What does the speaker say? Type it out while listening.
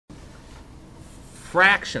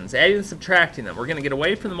fractions, adding and subtracting them. We're going to get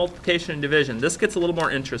away from the multiplication and division. This gets a little more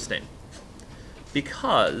interesting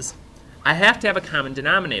because I have to have a common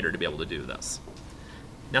denominator to be able to do this.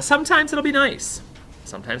 Now sometimes it'll be nice.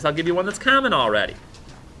 Sometimes I'll give you one that's common already,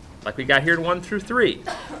 like we got here in 1 through 3.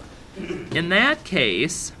 In that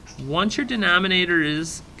case, once your denominator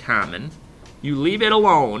is common, you leave it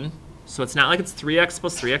alone. So it's not like it's 3x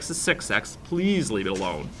plus 3x is 6x. Please leave it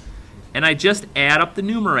alone. And I just add up the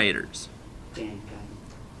numerators.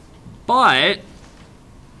 But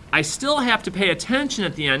I still have to pay attention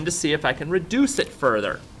at the end to see if I can reduce it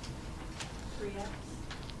further. 3x.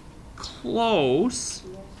 Close.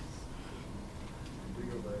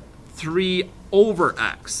 3 over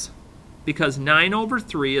x. Because 9 over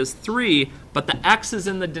 3 is 3, but the x is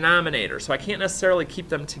in the denominator, so I can't necessarily keep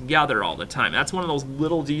them together all the time. That's one of those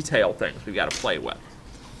little detail things we've got to play with.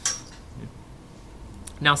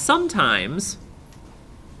 Now sometimes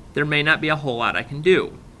there may not be a whole lot I can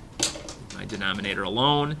do. My denominator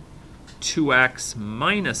alone, 2x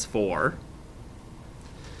minus 4.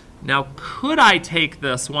 Now could I take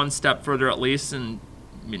this one step further at least, and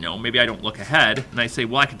maybe I don't look ahead, and I say,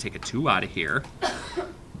 well, I can take a 2 out of here.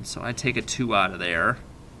 So I take a 2 out of there.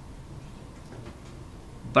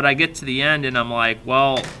 But I get to the end and I'm like,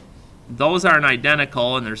 well, those aren't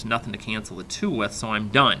identical and there's nothing to cancel the 2 with, so I'm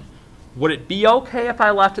done. Would it be okay if I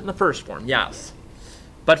left it in the first form? Yes.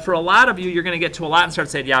 But for a lot of you, you're going to get to a lot and start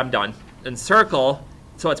saying, yeah, I'm done, and circle.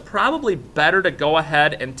 So it's probably better to go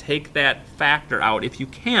ahead and take that factor out if you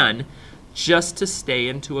can, just to stay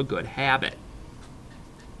into a good habit.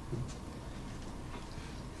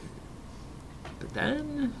 But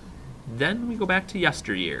then we go back to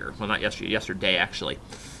yesteryear. Well, not yesteryear, yesterday actually.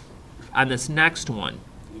 On this next one,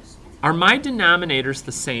 are my denominators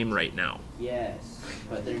the same right now? Yes,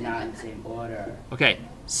 but they're not in the same order. Okay,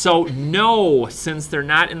 so no, since they're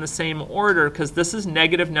not in the same order, because this is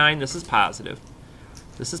 -9, this is positive.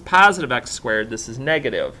 This is positive x squared, this is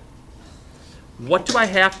negative. What do I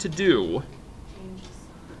have to do?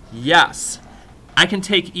 Yes, I can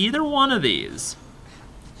take either one of these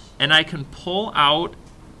and I can pull out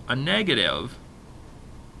a negative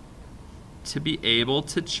to be able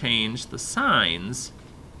to change the signs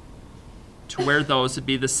to where those would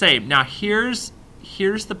be the same. Now here's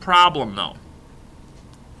the problem though.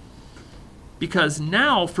 Because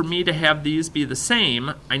now for me to have these be the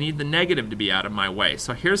same, I need the negative to be out of my way.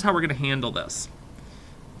 So here's how we're going to handle this.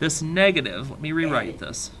 This negative, let me rewrite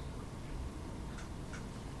this.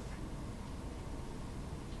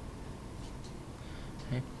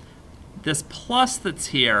 Okay. This plus that's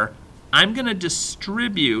here, I'm going to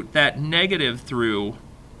distribute that negative through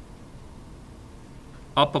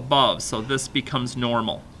up above, so this becomes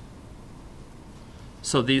normal.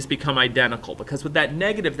 So these become identical, because with that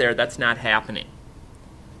negative there, that's not happening.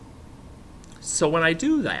 So when I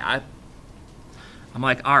do that, I'm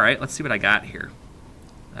like, all right, let's see what I got here.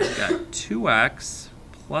 I've got 2x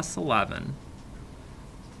plus 11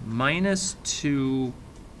 minus 2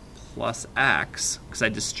 plus x, because I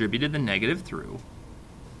distributed the negative through,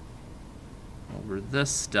 over this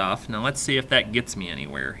stuff. Now let's see if that gets me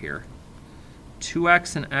anywhere here.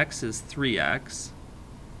 2x and x is 3x.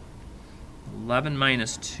 11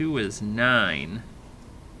 minus 2 is 9.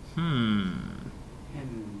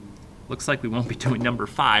 Looks like we won't be doing number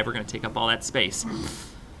 5. We're going to take up all that space.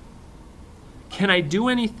 Can I do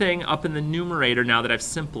anything up in the numerator now that I've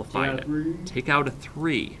simplified it? Take out a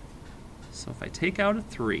 3. So if I take out a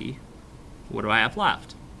 3, what do I have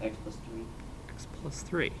left? X plus 3. X plus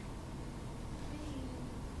 3.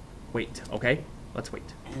 Wait, okay? Let's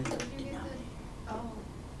wait.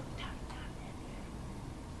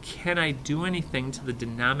 Can I do anything to the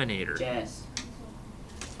denominator? Yes.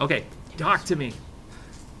 Okay, talk to me.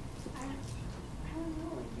 I don't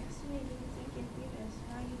know. Like yesterday, you didn't think it'd be this.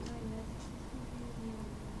 How are you doing this?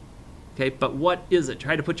 Okay, but what is it?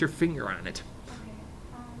 Try to put your finger on it. Okay.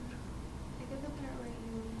 I get the part where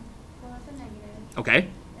you pull out the negative. Okay.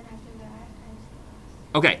 Then after that, times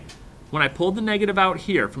plus. Okay. When I pulled the negative out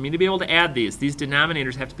here, for me to be able to add these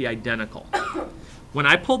denominators have to be identical. When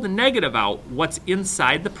I pulled the negative out, what's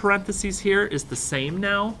inside the parentheses here is the same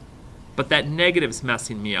now, but that negative's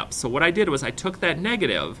messing me up. So what I did was I took that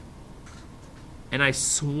negative and I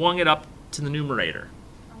swung it up to the numerator,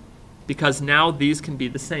 because now these can be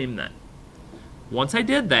the same then. Once I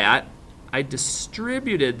did that, I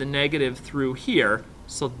distributed the negative through here,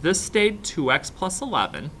 so this stayed 2x plus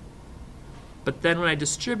 11, but then when I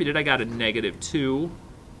distributed, I got a -2,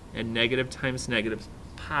 and negative times negative is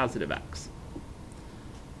positive x.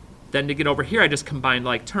 Then to get over here, I just combined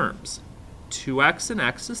like terms. 2x and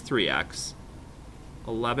x is 3x.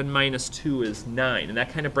 11 minus 2 is 9, and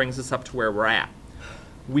that kind of brings us up to where we're at.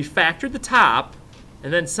 We factored the top,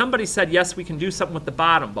 and then somebody said, yes, we can do something with the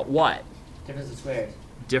bottom, but what? Difference of squares.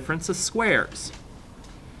 Difference of squares.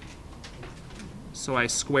 So I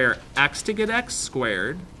square x to get x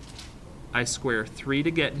squared. I square 3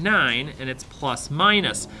 to get 9, and it's plus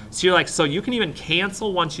minus. So you're like, so you can even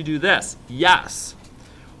cancel once you do this. Yes.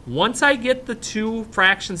 Once I get the two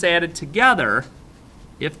fractions added together,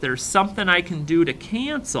 if there's something I can do to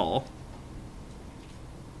cancel,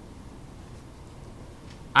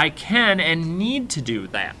 I can and need to do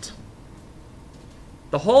that.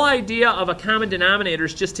 The whole idea of a common denominator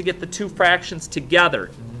is just to get the two fractions together.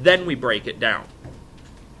 Then we break it down.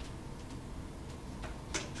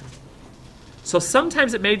 So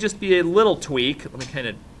sometimes it may just be a little tweak. Let me kind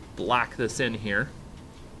of block this in here.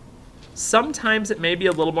 Sometimes it may be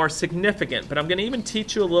a little more significant, but I'm going to even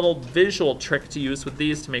teach you a little visual trick to use with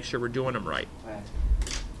these to make sure we're doing them right.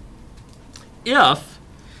 If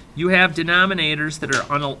you have denominators that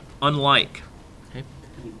are unlike, okay,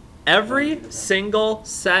 every single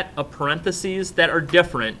set of parentheses that are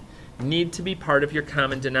different need to be part of your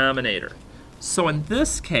common denominator. So in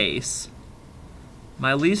this case,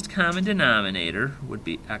 my least common denominator would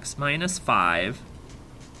be x minus 5,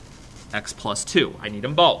 x plus 2. I need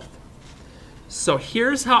them both. So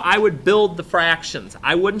here's how I would build the fractions.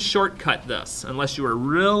 I wouldn't shortcut this unless you were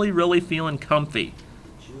really, really feeling comfy.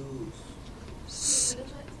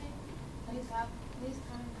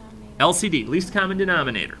 LCD, least common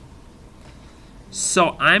denominator.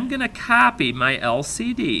 So I'm going to copy my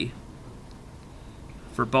LCD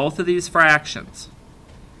for both of these fractions.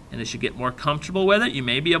 And as you get more comfortable with it, you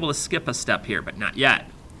may be able to skip a step here, but not yet.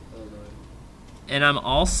 And I'm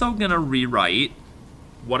also going to rewrite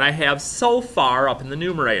what I have so far up in the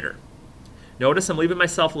numerator. Notice I'm leaving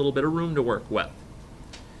myself a little bit of room to work with,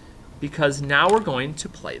 because now we're going to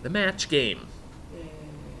play the match game.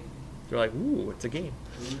 You're like, ooh, it's a game.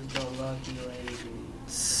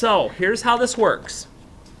 So here's how this works.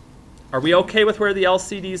 Are we okay with where the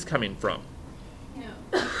LCD is coming from?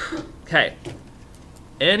 No. Okay.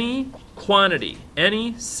 Any quantity,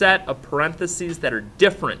 any set of parentheses that are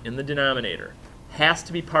different in the denominator has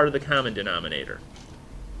to be part of the common denominator.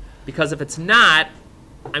 Because if it's not,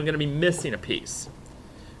 I'm going to be missing a piece.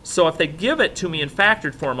 So if they give it to me in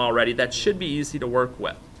factored form already, that should be easy to work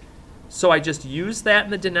with. So I just use that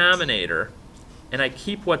in the denominator, and I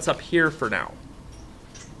keep what's up here for now.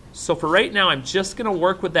 So for right now, I'm just going to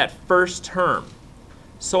work with that first term.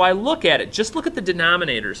 So I look at it. Just look at the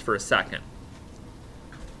denominators for a second.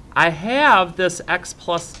 I have this x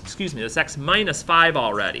minus 5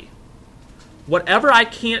 already. Whatever I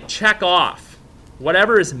can't check off,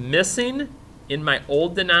 whatever is missing in my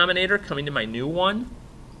old denominator coming to my new one,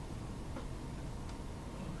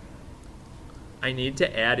 I need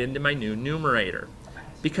to add into my new numerator.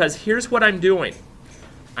 Because here's what I'm doing.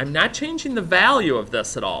 I'm not changing the value of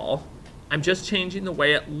this at all. I'm just changing the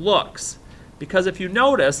way it looks. Because if you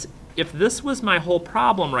notice, if this was my whole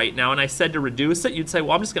problem right now and I said to reduce it, you'd say,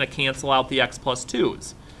 well, I'm just going to cancel out the x plus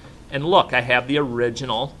 2's. And look, I have the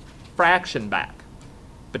original fraction back.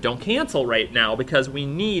 But don't cancel right now because we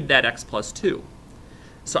need that x plus 2.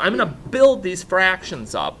 So I'm going to build these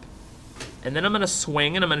fractions up, and then I'm going to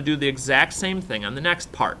swing and I'm going to do the exact same thing on the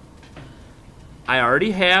next part. I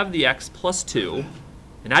already have the x plus 2,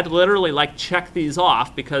 and I'd literally like check these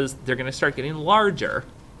off because they're going to start getting larger.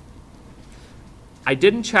 I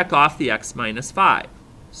didn't check off the x minus 5,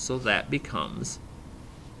 so that becomes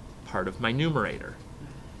part of my numerator.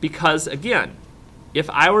 Because again, if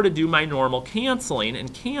I were to do my normal canceling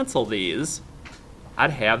and cancel these,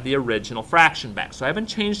 I'd have the original fraction back. So I haven't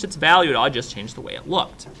changed its value at all, I just changed the way it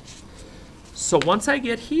looked. So once I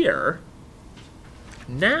get here,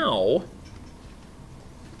 now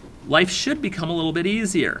life should become a little bit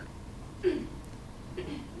easier.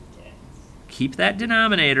 Keep that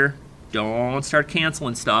denominator. Don't start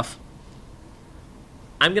canceling stuff.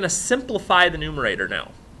 I'm going to simplify the numerator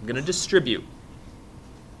now. I'm going to distribute.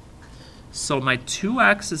 So my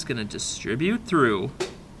 2x is going to distribute through.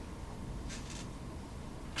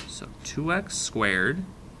 So 2x squared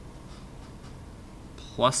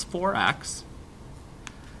plus 4x.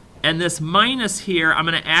 And this minus here, I'm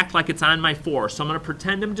going to act like it's on my 4. So I'm going to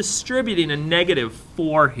pretend I'm distributing a negative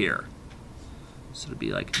 4 here. So it'll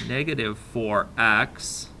be like negative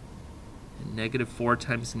 4x. And negative 4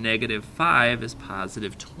 times negative 5 is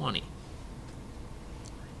positive 20.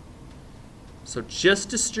 So just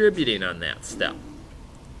distributing on that step.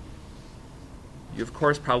 You, of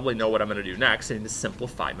course, probably know what I'm going to do next. I need to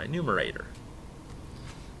simplify my numerator.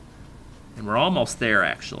 And we're almost there,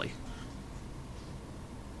 actually.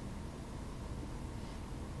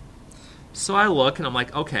 So I look, and I'm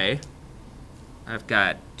like, okay, I've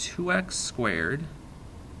got 2x squared.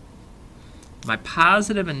 My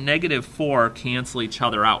positive and negative 4 cancel each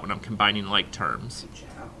other out when I'm combining like terms. Good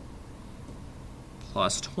job.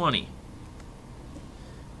 Plus 20.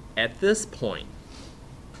 At this point,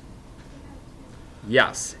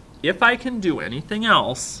 yes, if I can do anything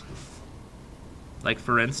else, like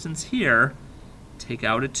for instance here, take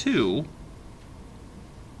out a 2,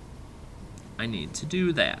 I need to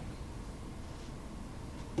do that.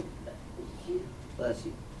 Bless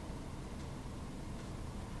you.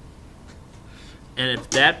 And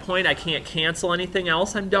at that point I can't cancel anything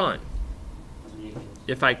else, I'm done.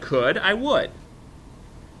 If I could, I would.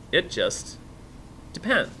 It just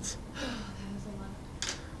depends.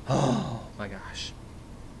 Oh my gosh.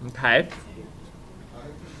 Okay.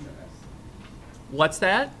 What's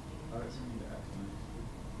that?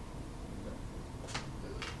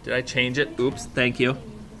 Did I change it? Oops, thank you.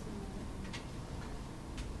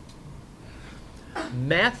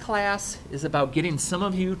 Math class is about getting some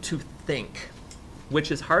of you to think, which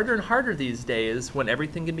is harder and harder these days when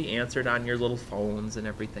everything can be answered on your little phones and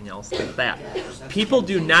everything else like that. People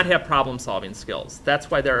do not have problem-solving skills. That's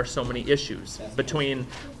why there are so many issues between,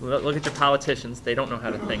 look at your politicians, they don't know how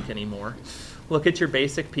to think anymore. Look at your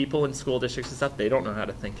basic people in school districts and stuff, they don't know how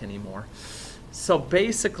to think anymore. So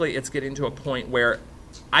basically it's getting to a point where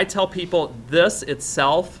I tell people this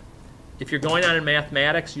itself, if you're going on in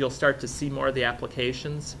mathematics, you'll start to see more of the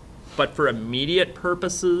applications. But for immediate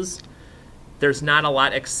purposes, there's not a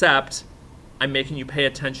lot except I'm making you pay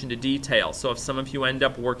attention to detail. So if some of you end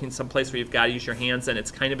up working someplace where you've got to use your hands, then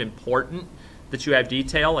it's kind of important that you have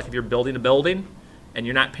detail. Like if you're building a building and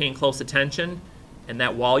you're not paying close attention, and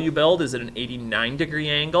that wall you build is at an 89-degree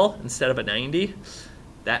angle instead of a 90,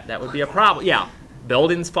 that would be a problem. Yeah,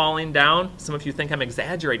 buildings falling down. Some of you think I'm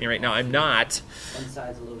exaggerating right now. I'm not. One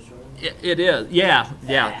side's a little shorter. It is,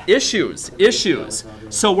 yeah. Issues.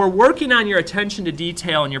 So we're working on your attention to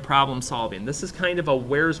detail and your problem solving. This is kind of a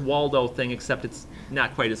Where's Waldo thing, except it's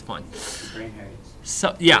not quite as fun. Brain hurts.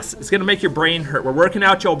 So yes, it's going to make your brain hurt. We're working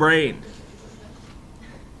out your brain.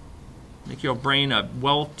 Make your brain a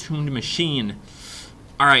well-tuned machine.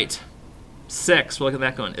 All right, 6. We're looking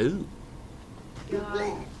at that going, ooh.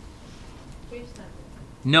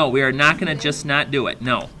 No, we are not going to just not do it.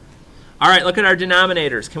 No. All right, look at our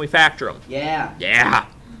denominators. Can we factor them? Yeah. Yeah.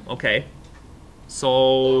 Okay.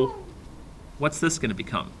 So what's this going to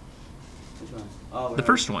become? Which one? Oh, The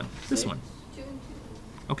first one. This 6. one.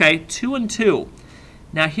 Okay, 2 and 2.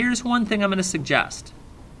 Now here's one thing I'm going to suggest.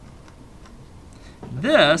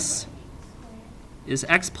 This is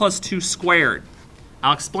x plus 2 squared.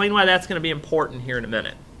 I'll explain why that's going to be important here in a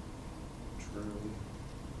minute. True.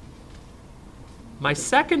 My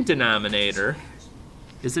second denominator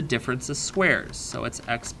is a difference of squares. So it's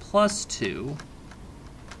x plus 2,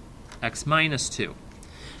 x minus 2.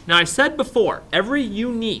 Now I said before, every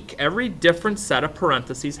different set of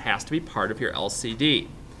parentheses has to be part of your LCD.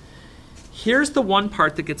 Here's the one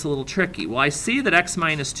part that gets a little tricky. Well, I see that x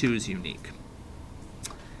minus 2 is unique.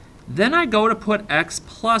 Then I go to put x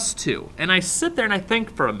plus 2, and I sit there and I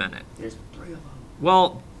think for a minute. There's 3 of them.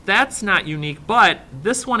 Well, that's not unique, but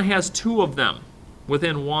this one has 2 of them.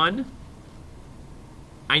 Within 1,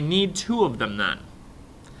 I need 2 of them then.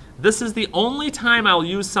 This is the only time I'll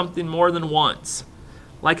use something more than once.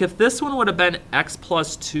 Like if this one would have been x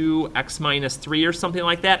plus 2, x minus 3 or something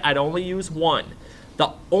like that, I'd only use 1.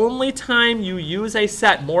 The only time you use a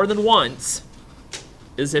set more than once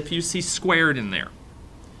is if you see squared in there.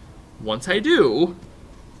 Once I do,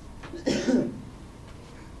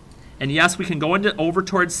 and yes, we can go over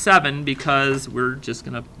towards 7 because we're just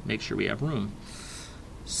going to make sure we have room.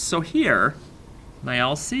 So here, my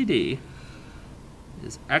LCD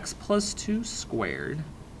is x plus 2 squared,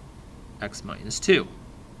 x minus 2.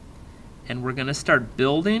 And we're going to start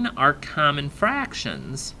building our common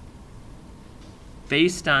fractions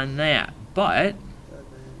based on that. But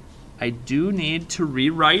I do need to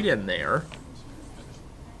rewrite in there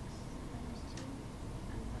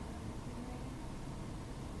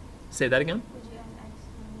Say that again?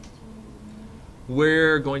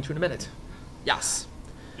 We're going to in a minute. Yes.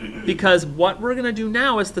 Because what we're going to do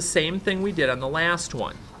now is the same thing we did on the last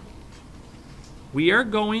one. We are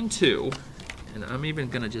going to, and I'm even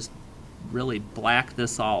going to just really black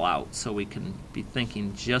this all out so we can be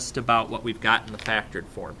thinking just about what we've got in the factored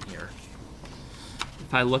form here.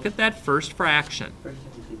 If I look at that first fraction,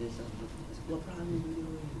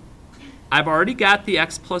 I've already got the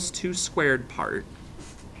x plus 2 squared part.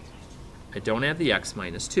 I don't have the x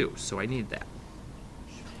minus 2, so I need that.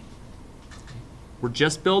 We're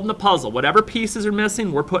just building a puzzle. Whatever pieces are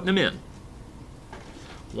missing, we're putting them in.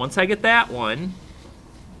 Once I get that one,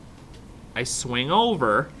 I swing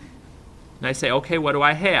over, and I say, okay, what do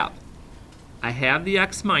I have? I have the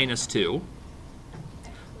x minus 2.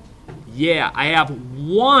 Yeah, I have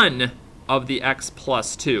one of the x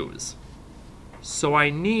plus 2's. So I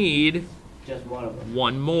need Just one of them.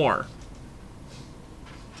 one more.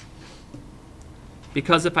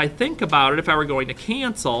 Because if I think about it, if I were going to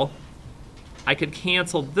cancel, I could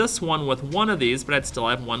cancel this one with one of these, but I'd still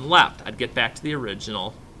have one left. I'd get back to the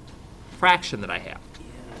original fraction that I have.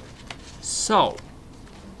 So,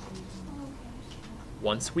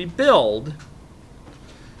 once we build,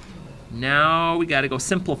 now we got to go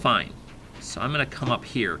simplifying. So I'm going to come up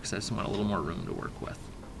here because I just want a little more room to work with.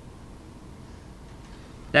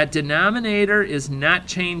 That denominator is not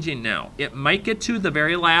changing now. It might get to the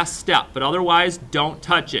very last step, but otherwise don't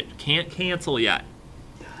touch it. Can't cancel yet.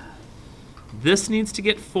 This needs to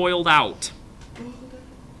get FOILed out.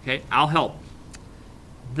 Okay, I'll help.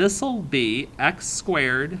 This will be x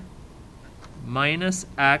squared minus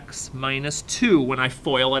x minus 2 when I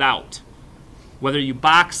FOIL it out. Whether you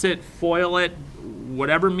box it, FOIL it,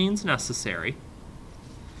 whatever means necessary.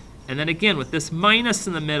 And then again, with this minus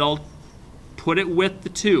in the middle, put it with the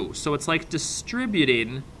 2. So it's like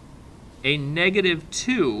distributing a negative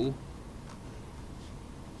 2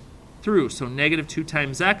 through. So negative 2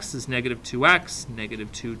 times x is negative 2x.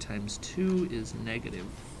 Negative 2 times 2 is negative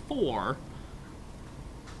 4.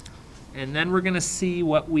 And then we're going to see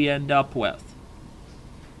what we end up with.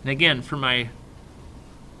 And again, for my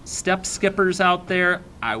step skippers out there,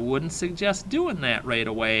 I wouldn't suggest doing that right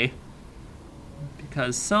away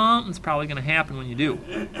because something's probably going to happen when you do.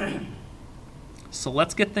 So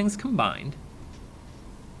let's get things combined.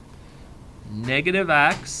 Negative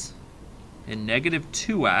x and negative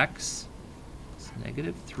 2x is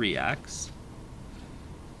negative 3x.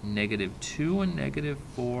 Negative 2 and negative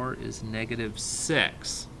 4 is negative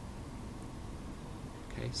 6.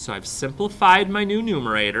 Okay, so I've simplified my new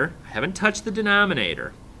numerator. I haven't touched the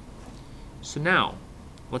denominator. So now,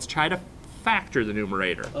 let's try to factor the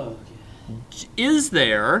numerator. Oh, okay. Is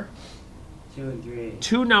there 2 and 3.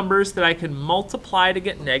 two numbers that I can multiply to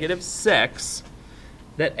get negative 6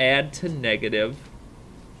 that add to negative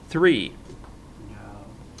 3?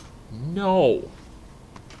 No. No.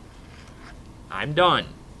 I'm done.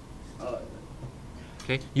 Oh,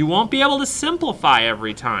 Okay, you won't be able to simplify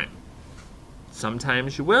every time.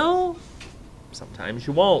 Sometimes you will, sometimes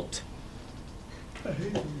you won't. I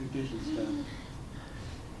hate when you do this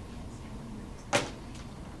stuff.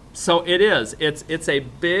 So it is. It's a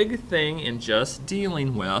big thing in just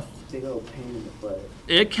dealing with. Big old pain in the butt.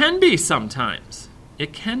 It can be sometimes.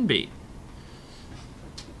 It can be.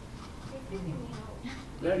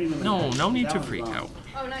 No, no need to freak out.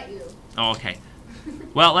 Oh, not you. Oh, okay.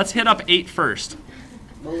 Well, let's hit up 8 first.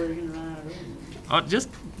 Well, we're gonna run out of room. Oh, just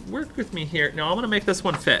work with me here. No, I'm going to make this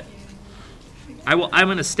one fit. I'm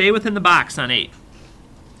going to stay within the box on 8.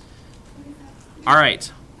 All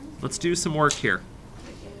right. Let's do some work here.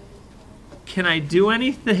 Can I do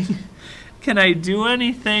anything? Can I do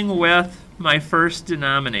anything with my first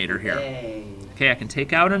denominator here? A. Okay, I can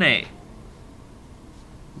take out an a.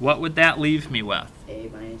 What would that leave me with? A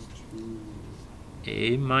minus 2.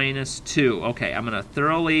 A minus 2. Okay, I'm going to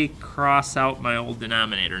thoroughly cross out my old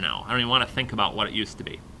denominator now. I don't even want to think about what it used to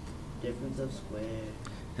be. Difference of squares.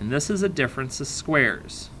 And this is a difference of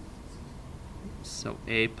squares. So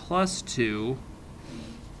a plus 2,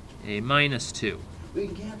 a minus 2. We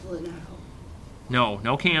can cancel it now. No,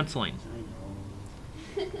 no canceling.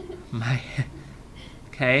 I know.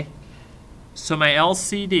 Okay, so my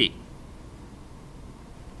LCD.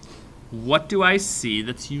 What do I see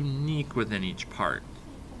that's unique within each part?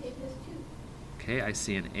 Okay, I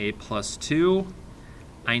see an a plus 2.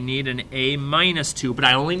 I need an a minus 2, but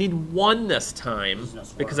I only need 1 this time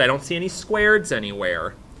because I don't see any squareds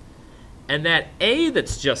anywhere. And that a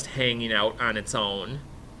that's just hanging out on its own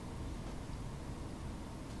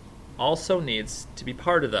also needs to be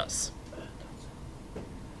part of this.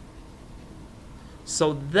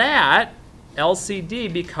 So that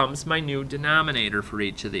LCD becomes my new denominator for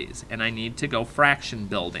each of these, and I need to go fraction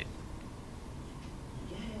building.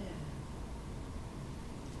 Yeah.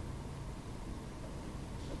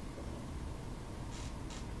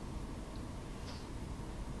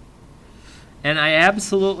 And I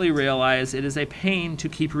absolutely realize it is a pain to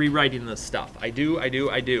keep rewriting this stuff. I do.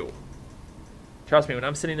 Trust me, when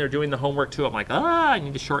I'm sitting there doing the homework too, I'm like, I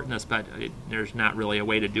need to shorten this, but there's not really a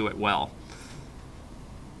way to do it well.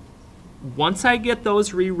 Once I get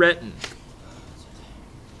those rewritten,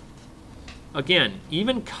 again,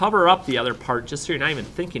 even cover up the other part just so you're not even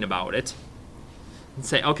thinking about it. And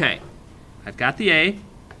say, okay, I've got the a.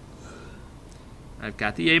 I've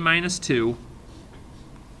got the a minus 2.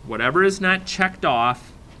 Whatever is not checked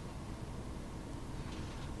off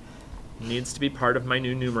needs to be part of my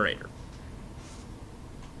new numerator.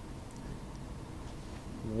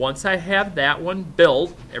 Once I have that one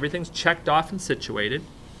built, everything's checked off and situated,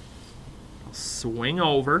 I'll swing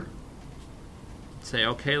over, say,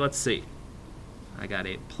 okay, let's see. I got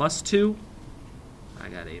a plus 2, I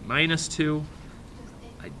got a minus 2,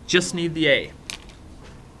 I just need the a.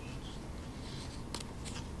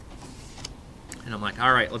 And I'm like,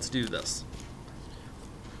 all right, let's do this.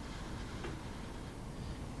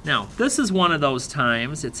 Now, this is one of those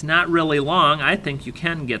times, it's not really long. I think you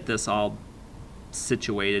can get this all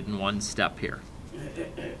situated in one step here.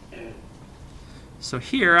 So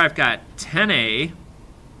here I've got 10a,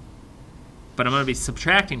 but I'm going to be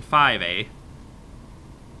subtracting 5a.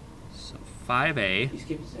 So 5a. You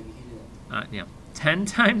skipped a step, you can't do that. Yeah. 10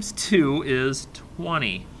 times 2 is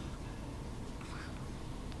 20.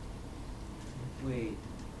 Wait,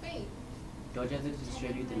 Wait. don't you have to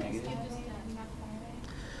distribute the negative?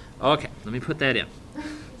 Okay, let me put that in.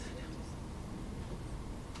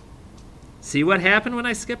 See what happened when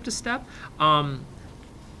I skipped a step? So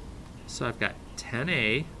I've got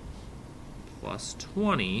 10a plus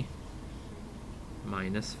 20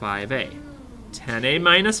 minus 5a. 10a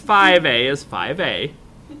minus 5a is 5a.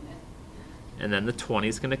 And then the 20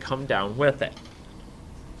 is going to come down with it.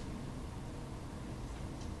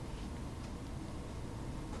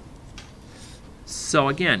 So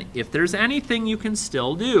again, if there's anything you can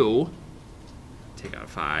still do, take out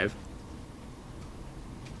 5,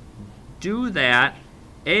 do that,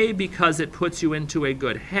 A, because it puts you into a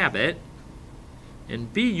good habit,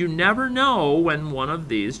 and B, you never know when one of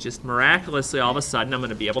these, just miraculously all of a sudden, I'm going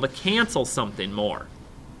to be able to cancel something more.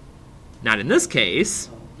 Not in this case,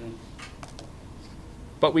 Oh, okay.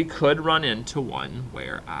 but we could run into one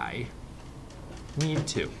where I need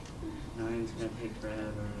to. 9's gonna take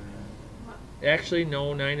forever. Actually,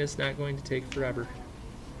 no, 9 is not going to take forever.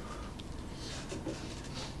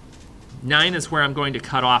 9 is where I'm going to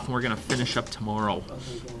cut off, and we're going to finish up tomorrow.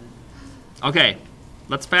 Okay, good. Okay,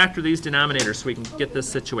 let's factor these denominators so we can get this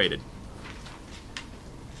situated.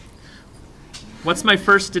 What's my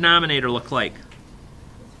first denominator look like?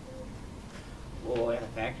 Well, I got a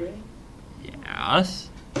factor Yes.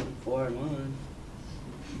 4 and 1.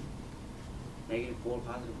 Negative 4,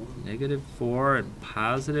 positive 1. Negative 4 and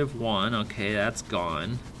positive 1. Okay, that's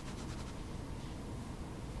gone.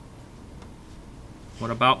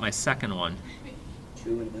 What about my second one?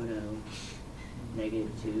 2 and no. Negative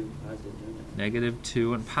 2, positive no. Negative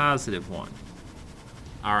 2 and positive 1.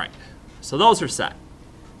 All right, so those are set.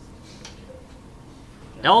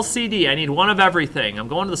 LCD, I need one of everything. I'm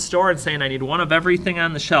going to the store and saying I need one of everything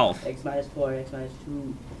on the shelf. X minus 4, X minus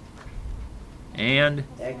 2, And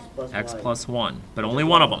X plus x Y. plus 1, but only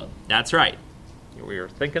one of them. That's right. We were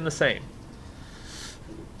thinking the same.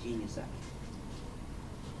 Genius.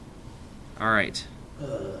 All right.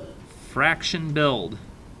 Fraction build.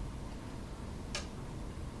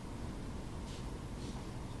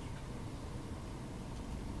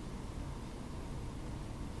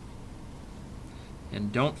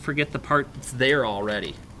 And don't forget the part that's there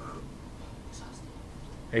already.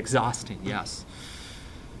 Exhausting, yes.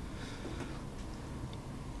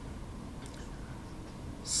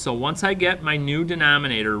 So once I get my new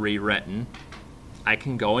denominator rewritten, I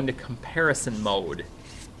can go into comparison mode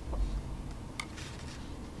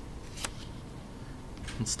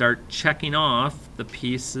and start checking off the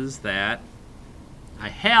pieces that I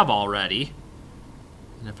have already.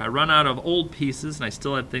 And if I run out of old pieces and I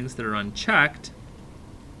still have things that are unchecked,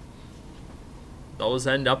 those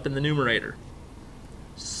end up in the numerator.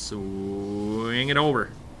 Swing it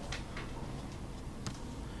over.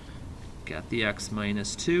 Got the x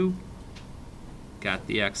minus 2. Got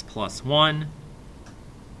the x plus 1.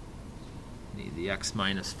 Need the x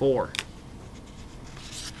minus 4.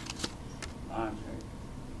 Arms hurt.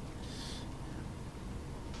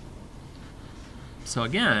 So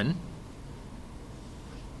again,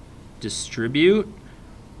 distribute.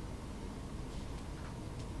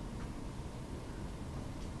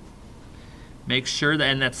 Make sure that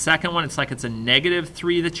in that second one, it's like it's a negative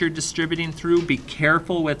 3 that you're distributing through. Be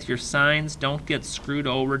careful with your signs. Don't get screwed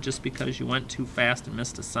over just because you went too fast and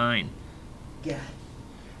missed a sign. God.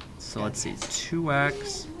 So let's see,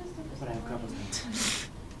 2x. But I have trouble with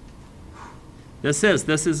This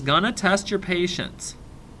is gonna test your patience.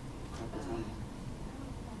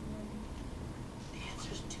 The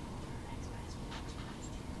answer's 2 over X minus 1, X minus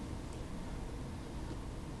 2.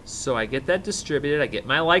 So I get that distributed, I get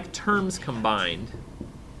my like terms combined.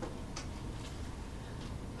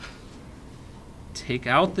 Take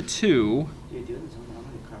out the 2. You're doing this on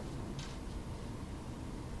the carpet.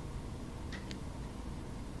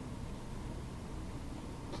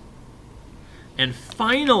 And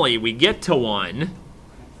finally, we get to one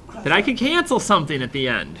that I can cancel something at the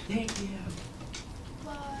end. Thank you.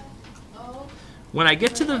 But, oh, When I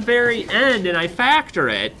get to the very end and I factor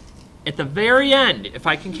it, at the very end, if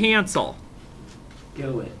I can cancel,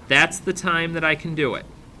 Do it. that's the time that I can do it.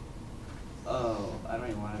 Oh, I don't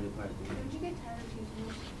even want to be part of don't it. you get tired of teaching?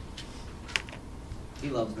 He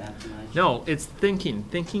loves math too much. No, it's thinking.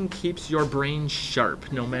 Thinking keeps your brain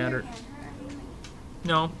sharp, no matter.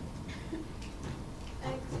 No.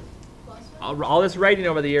 All this writing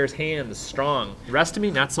over the years, hands, strong. The rest of me,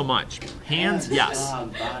 not so much. Hands, yes.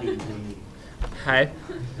 Strong body, baby. Okay.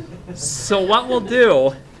 So what we'll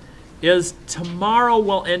do is tomorrow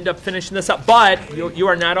we'll end up finishing this up, but you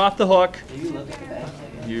are not off the hook. Do you look at the back?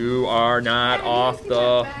 You are not off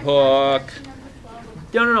the hook.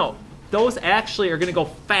 No. Those actually are going to go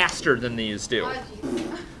faster than these do.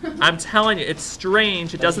 I'm telling you, it's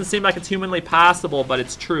strange. It doesn't seem like it's humanly possible, but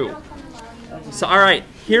it's true. So, all right,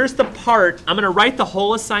 here's the part. I'm going to write the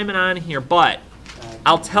whole assignment on here, but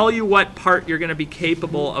I'll tell you what part you're going to be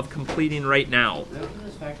capable of completing right now. Remember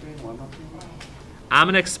this factoring warm-up thing? I'm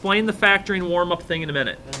going to explain the factoring warm-up thing in a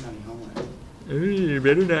minute. Better not be homework. It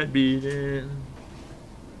better not be. The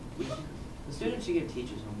students should give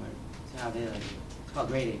teachers homework. See how they like it. It's called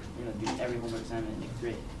grading. You're gonna do every homework assignment and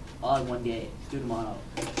grade all in one day. Do them all out.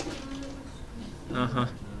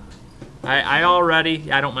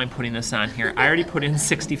 I don't mind putting this on here. I already put in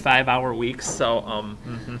 65-hour weeks, so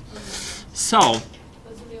So Those are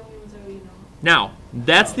the only ones that we know. now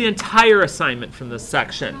that's the entire assignment from this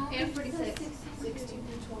section. And 46. 16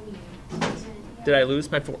 through 20. Did I lose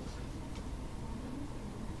my four?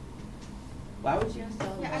 Why would you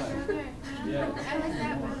tell him Yeah, I'd more? rather. Yeah. I like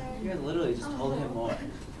that better. You guys literally just told him more.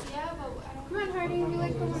 Yeah, but I don't. Come on, Hardy, you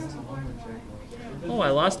like the one more. Oh, I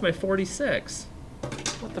lost my 46.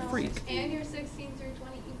 What the freak? And you're 16 through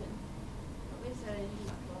 20 even. At least I didn't do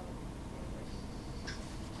that.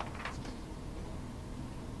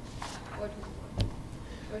 Or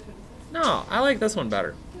 24. Or 26. No, I like this one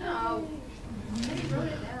better. No. I wrote it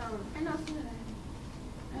down. I know,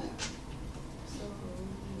 so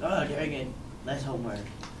did I. Oh, dang it. Less homework.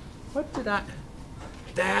 What did I?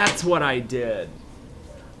 That's what I did.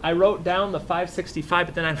 I wrote down the 565,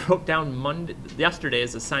 but then I wrote down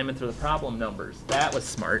yesterday's assignment through the problem numbers. That was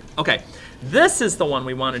smart. Okay, this is the one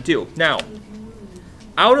we want to do. Now,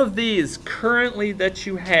 out of these currently that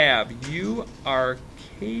you have, you are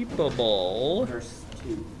capable. Verse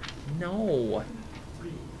 2. No.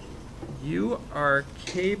 You are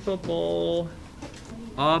capable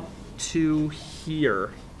up to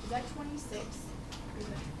here. Is that 26?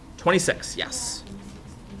 26, yes.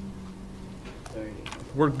 30.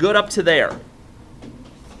 We're good up to there.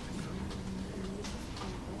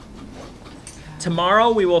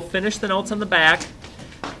 Tomorrow we will finish the notes on the back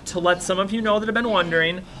to let some of you know that have been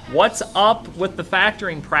wondering what's up with the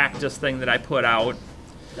factoring practice thing that I put out.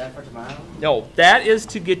 Is that for tomorrow? No, that is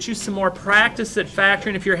to get you some more practice at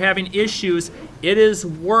factoring if you're having issues. It is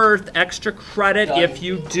worth extra credit if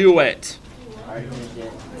you do it. Already finished it.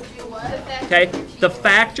 What? Okay, the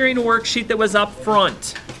factoring worksheet that was up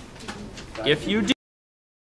front. If you do